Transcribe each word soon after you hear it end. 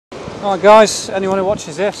Alright guys, anyone who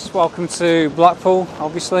watches this, welcome to Blackpool,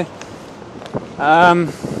 obviously.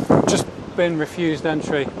 Just been refused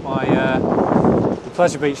entry by the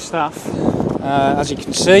Pleasure Beach staff, as you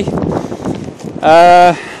can see.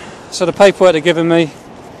 So the paperwork they're giving me,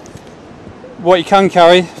 what you can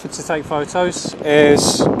carry to take photos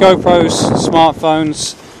is GoPros,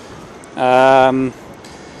 smartphones,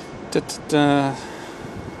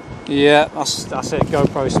 yeah, that's it,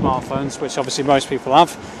 GoPro smartphones, which obviously most people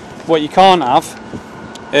have. What you can't have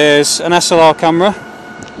is an SLR camera,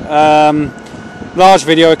 large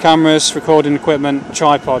video cameras, recording equipment,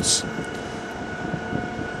 tripods.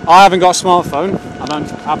 I haven't got a smartphone. I don't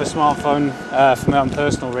have a smartphone for my own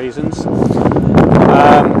personal reasons.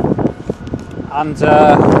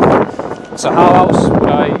 So how else would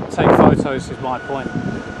I take photos is my point.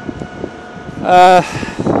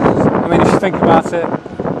 I mean, if you think about it,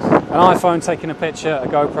 an iPhone taking a picture, a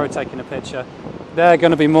GoPro taking a picture, they're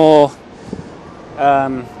going to be more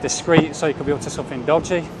discreet, so you could be up to something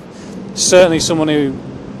dodgy. Certainly someone who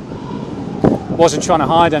wasn't trying to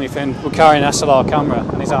hide anything would carry an SLR camera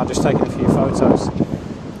and he's out just taking a few photos.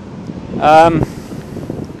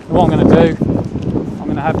 What I'm going to do, I'm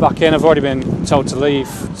going to head back in. I've already been told to leave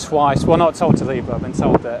twice. Well, not told to leave, but I've been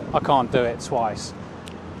told that I can't do it twice.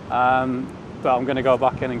 But I'm going to go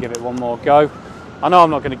back in and give it one more go. I know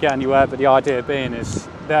I'm not going to get anywhere, but the idea being is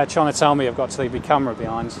they're trying to tell me I've got to leave my camera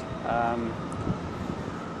behind.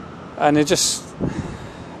 And we're just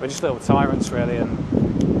little tyrants, really. And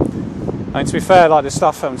I mean, to be fair, like the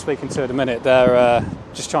staff that I'm speaking to at the minute, they're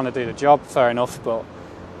just trying to do the job, fair enough, but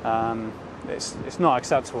it's not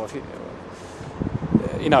acceptable. If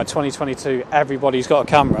you know, 2022, everybody's got a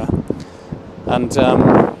camera. And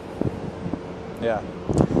yeah.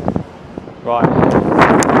 Right.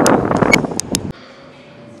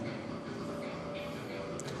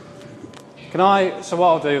 So what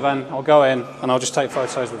I'll do then, I'll go in and I'll just take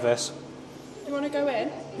photos with this. You want to go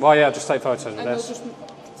in? Well, yeah, I'll just take photos with and this. And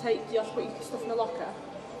you have to put your stuff in a locker?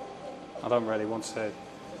 I don't really want to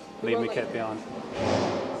leave my kit behind.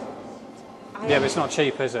 Yeah, but it's not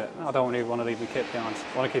cheap, is it? I don't really want to leave my kit behind.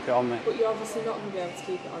 I want to keep it on me. But you're obviously not going to be able to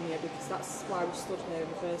keep it on you because that's why we stood here in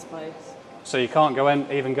the first place. So you can't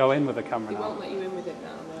even go in with a camera now? He won't let you in with it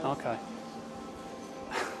now, no. Okay.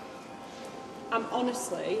 I'm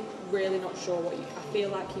honestly really not sure what you... I feel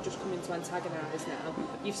like you're just coming to antagonise now.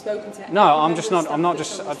 You've spoken to... No, I'm just not... I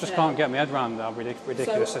just can't get my head around how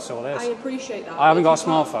ridiculous this all is. I appreciate that. I haven't got a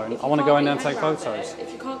smartphone. I want to go in there and take photos.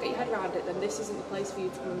 If you can't get your head around it, then this isn't the place for you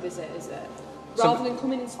to come and visit, is it? Rather than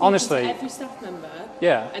coming and speaking honestly, to every staff member,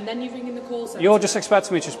 yeah, and then you ring in the call centre. You're just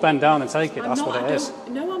expecting me to just bend down and take it. That's what it is.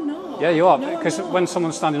 No, I'm not. Yeah, you are. Because when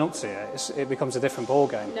someone's standing up to you, it becomes a different ball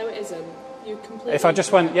game. No, it isn't. You completely... If I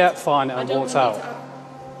just went, yeah, fine, and walked out...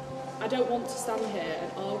 I don't want to stand here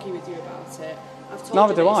and argue with you about it. I've told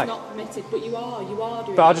Neither you do I. It's not permitted, but you are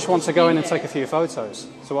doing it. But I just want to go in and take a few photos.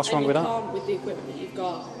 So what's wrong with that? You can't with the equipment that you've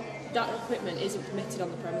got. That equipment isn't permitted on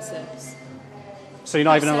the premises. So you're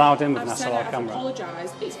not even allowed in with an SLR camera? I've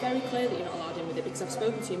apologised. It's very clear that you're not allowed in with it because I've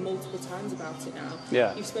spoken to you multiple times about it now.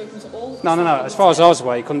 Yeah. You've spoken to all of No. As far as I was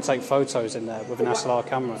aware, you couldn't take photos in there with an SLR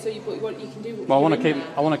camera. So you can do... Well, I want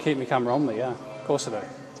to keep my camera on me, yeah. Of course I do.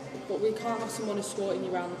 But we can't have someone escorting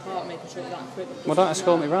you around the park, making sure that equipment... Well, don't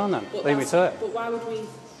escort me around then. Leave me to it. But why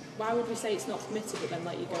would we say it's not permitted but then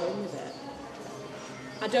let you go in with it?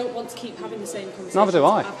 I don't want to keep having the same conversation. Neither do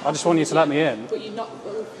I. I just want you to let me in. But you're not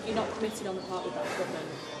permitted on the park with that equipment,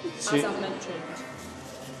 as I've mentioned.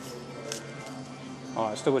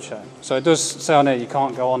 Alright, let's double check. So it does say on here you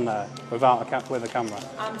can't go on there with a camera.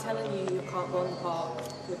 I'm telling you can't go on the park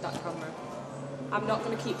with that camera. I'm not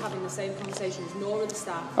going to keep having the same conversations, nor are the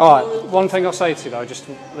staff. Alright, one thing I'll say to you though, just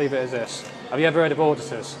leave it as this. Have you ever heard of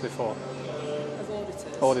auditors before? Of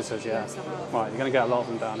auditors? Auditors, yeah. Yes, I have. Right, you're going to get a lot of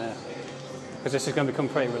them down here. Because this is going to become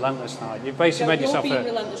pretty relentless now. You've basically made yourself... You're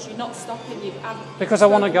being relentless, you're not stopping. Because I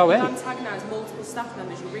want to go in. You've antagonised multiple staff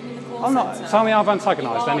members, you're ringing the call I'm not... centre. Tell me I've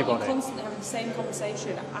antagonised anybody. You're constantly having the same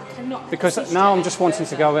conversation. I cannot... Because now I'm just wanting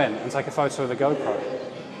to go in and take a photo with a GoPro.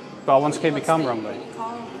 But I want to keep my camera on me. You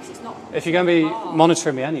can't, because it's not... If you're going to be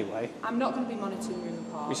monitoring me anyway... I'm not going to be monitoring you in the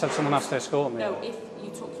park. You said someone has to escort me. No, if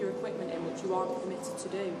you took your equipment in, which you aren't permitted to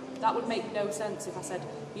do. That would make no sense if I said,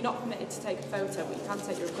 you're not permitted to take a photo, but you can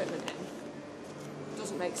take your equipment in.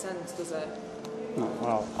 Doesn't make sense, does it? No,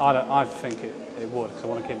 well, I think it would, because I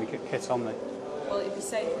want to keep my kit on me. Well, it'd be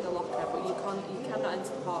safe in a locker, but you cannot enter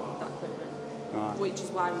the park with that equipment. Right. Which is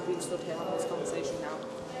why we've been stood here having this conversation now,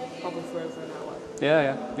 probably for over an hour.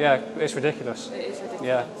 Yeah, it's ridiculous. It is ridiculous.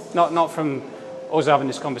 Yeah, not from us having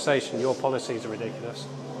this conversation, your policies are ridiculous.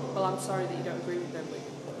 Well, I'm sorry that you don't agree with them, but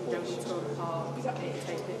you don't need to go in the park,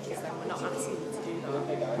 take pictures then.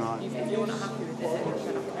 Right. If you're not happy with it,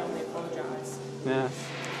 then I can only apologise. Yeah.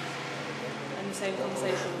 And the same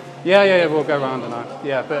conversation. Yeah, we'll go round and that.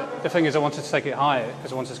 Yeah, but the thing is I wanted to take it higher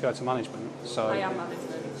because I wanted to go to management. So I am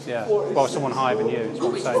management. yeah, well, someone higher than you is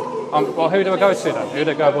what I'm saying. Well, who do I go to then? Who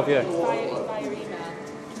do I go above you? Via email.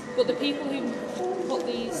 But the people who put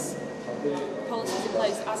these policies in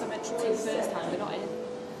place, as I mentioned to you the first time, they're not in.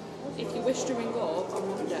 If you wish to ring up on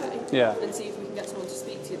Monday and see if we can get someone to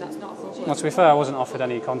speak to you, that's not a problem. Well, to be fair, I wasn't offered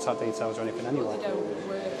any contact details or anything anyway. They don't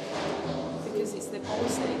work because it's the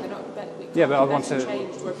policy. They're not. Yeah, but I want to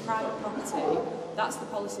change. We're a private property. That's the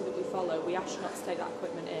policy that we follow. We ask you not to take that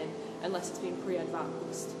equipment in unless it's been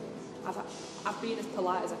pre-advanced. I've been as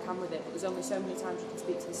polite as I can with it, but there's only so many times you can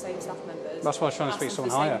speak to the same staff members. That's why I was trying to speak to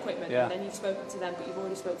someone higher. Yeah. And then you've spoken to them, but you've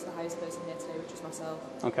already spoken to the highest person here today, which is myself.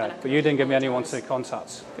 Okay, but you didn't give me anyone to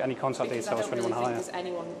contact, any contact details for anyone higher.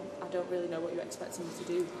 I don't really know what you're expecting me to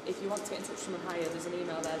do. If you want to get in touch with someone higher, there's an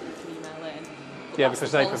email there that you can email in. Yeah,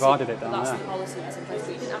 because they provided it down there. That's the policy that's in place,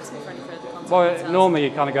 but you didn't ask me for any further contact details. Well, normally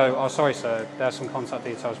you kind of go, oh, sorry, sir, there's some contact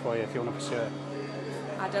details for you if you want to pursue it.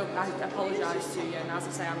 I apologise to you, and as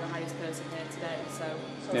I say, I'm the highest person here today, so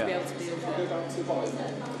to be able to deal with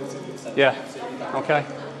it. Yeah, okay.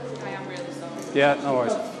 I am really sorry. Yeah, no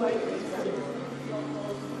worries.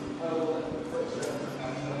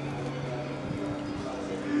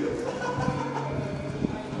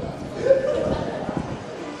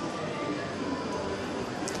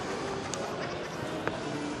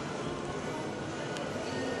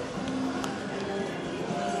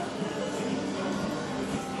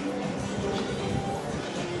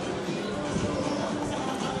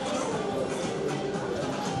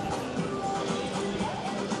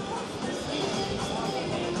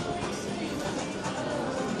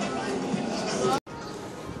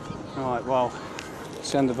 Right, well,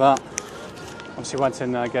 it's the end of that. Obviously went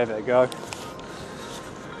in there, gave it a go.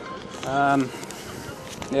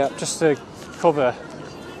 Yeah, just to cover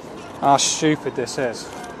how stupid this is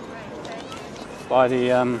by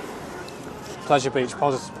the Pleasure Beach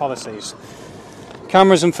policies.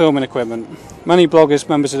 Cameras and filming equipment. Many bloggers,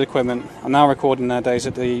 members of the equipment, are now recording their days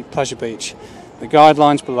at the Pleasure Beach. The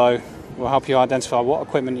guidelines below will help you identify what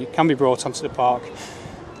equipment can be brought onto the park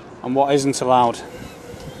and what isn't allowed.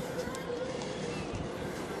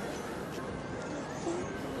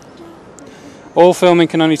 All filming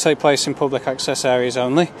can only take place in public access areas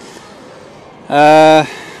only. Can't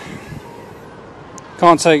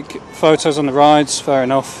take photos on the rides, fair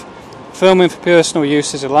enough. Filming for personal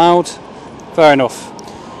use is allowed, fair enough.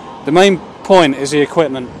 The main point is the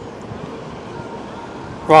equipment.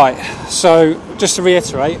 Right, so just to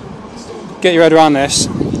reiterate, get your head around this.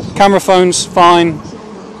 Camera phones, fine.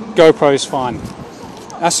 GoPros, fine.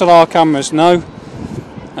 SLR cameras, no.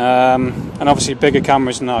 And obviously bigger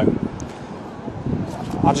cameras, no.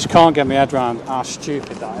 I just can't get my head around how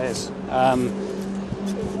stupid that is. I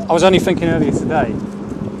was only thinking earlier today,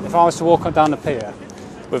 if I was to walk down the pier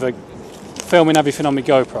with filming everything on my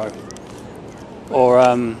GoPro or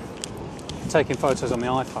taking photos on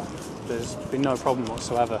my iPhone, there's been no problem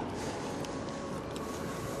whatsoever.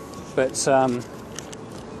 But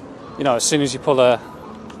you know, as soon as you pull an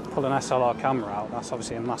SLR camera out, that's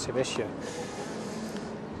obviously a massive issue.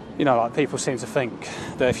 You know, like people seem to think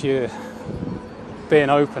that if you're being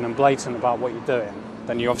open and blatant about what you're doing,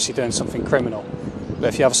 then you're obviously doing something criminal. But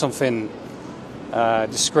if you have something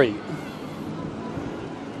discreet,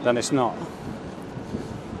 then it's not.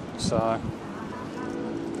 So,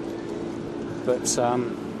 but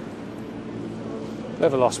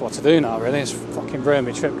never lost what to do now. Really, it's fucking ruined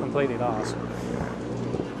my trip completely. That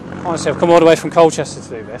honestly, I've come all the way from Colchester to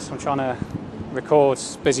do this. I'm trying to record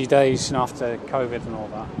busy days, you know, after COVID and all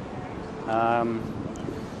that.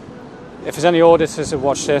 If there's any auditors that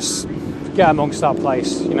watch this, get amongst that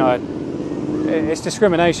place. You know, it's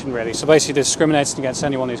discrimination really. So basically discriminating against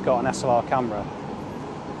anyone who's got an SLR camera.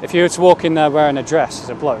 If you were to walk in there wearing a dress as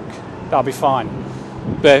a bloke, that'll be fine.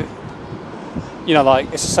 But, you know,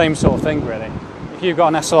 like, it's the same sort of thing really. If you've got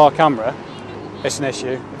an SLR camera, it's an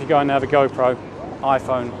issue. If you go in there with a GoPro,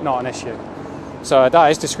 iPhone, not an issue. So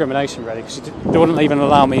that is discrimination really, because they wouldn't even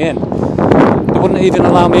allow me in. They wouldn't even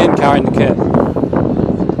allow me in carrying the kit.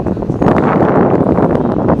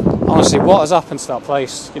 Honestly, what has happened to that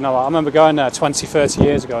place? You know, I remember going there 20, 30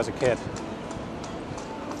 years ago as a kid,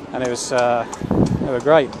 and it was, they were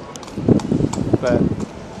great. But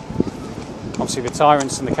obviously the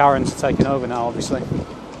tyrants and the Karens are taking over now, obviously.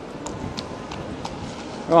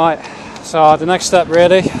 Right, so the next step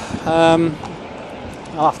really, I'll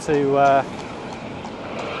have to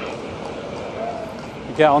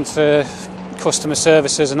get onto customer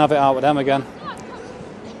services and have it out with them again.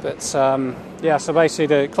 But yeah, so basically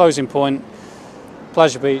the closing point,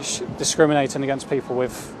 Pleasure Beach discriminating against people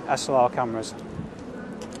with SLR cameras,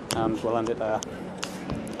 and we'll end it there.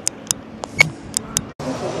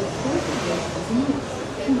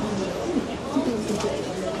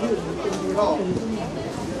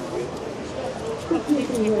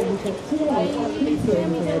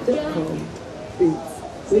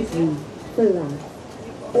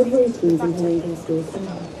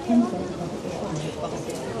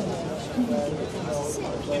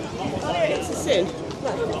 It's a sin.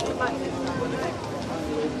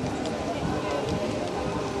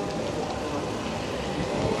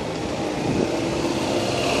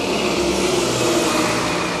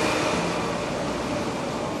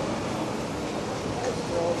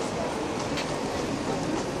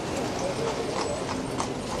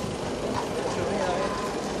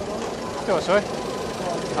 Oh, sorry.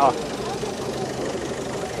 Oh.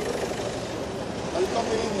 Are you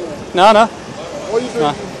coming in here? No, no. What are you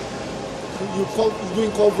doing? You're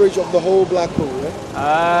doing coverage of the whole Blackpool,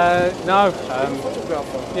 yeah? No.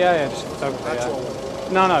 Photographer. Yeah, just photography.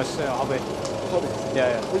 Yeah. No, it's a hobby. Hobby.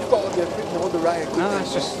 Yeah. Well, you've got all the equipment, all the right equipment. No,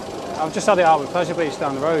 it's just I've just had it out with Pleasure Beach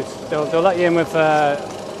down the road. They'll let you in with.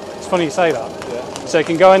 It's funny you say that. Yeah. So you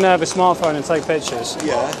can go in there with a smartphone and take pictures.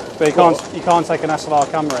 Yeah. But you can't take an SLR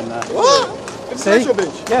camera in there. What? In See? Pleasure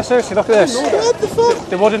Beach? Yeah, seriously, look at this. What the fuck?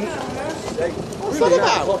 They wouldn't. What's that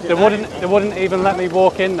about? They wouldn't even let me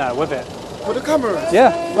walk in there with it. For the cameras?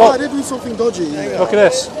 Yeah. Why? They're doing something dodgy. Look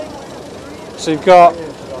at this. So you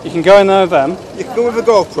can go in there with them. You can go with a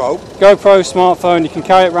GoPro, GoPro, smartphone, you can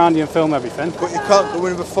carry it around you and film everything. but you can't go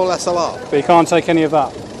in with a full SLR. But you can't take any of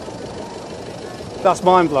that. That's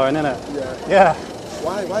mind blowing, isn't it? Yeah. Yeah.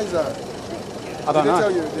 Why? Why is that? I don't Did they know.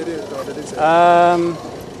 tell you? They did. No, they didn't say.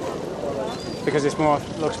 Because it's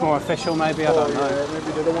looks more official, maybe. I don't know. Yeah,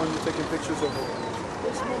 maybe they don't want you taking pictures of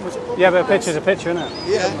it. Yeah, but a picture's a picture, isn't it?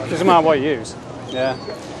 Yeah. Doesn't matter what you use. Yeah.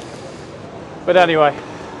 But anyway,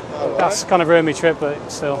 that's kind of ruined my trip, but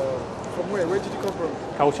still. From where? Where did you come from?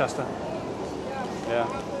 Colchester. Yeah.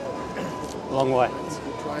 Long way.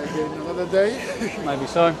 Try again another day. Maybe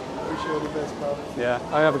so. Wish you all the best, pal. Yeah.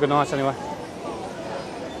 I have a good night anyway.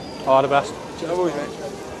 All the best. Ciao, boys, mate.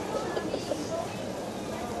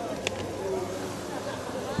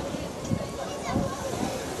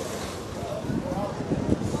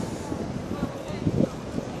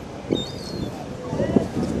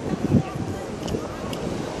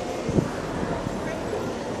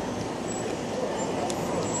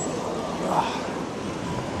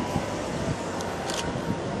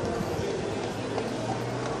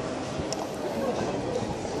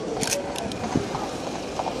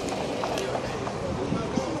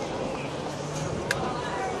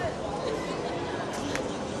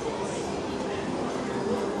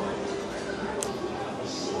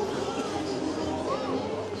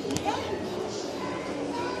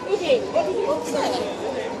 What did you want to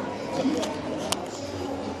say?